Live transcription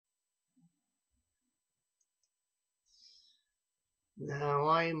Now,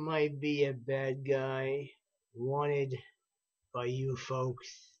 I might be a bad guy, wanted by you folks,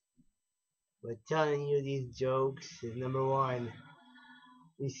 but telling you these jokes is number one.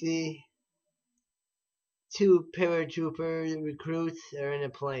 You see, two paratrooper recruits are in a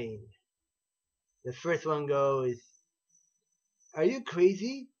plane. The first one goes, "Are you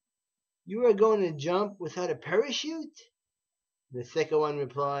crazy? You are going to jump without a parachute?" The second one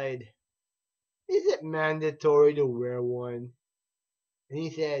replied, "Is it mandatory to wear one?" And he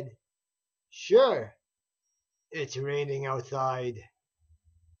said, "Sure, it's raining outside."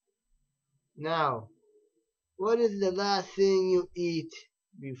 Now, what is the last thing you eat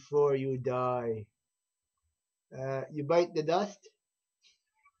before you die? You bite the dust?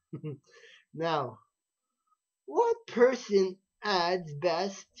 Now, what person adds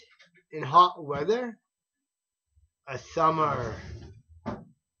best in hot weather? A summer.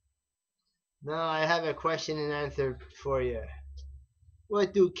 Now, I have a question and answer for you.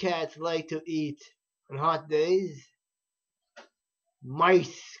 What do cats like to eat on hot days?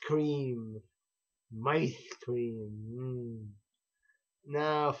 Mice cream. Mice cream.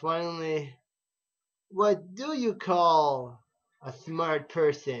 Now, finally, what do you call a smart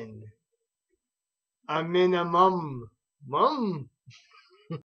person? A minimum. Mum?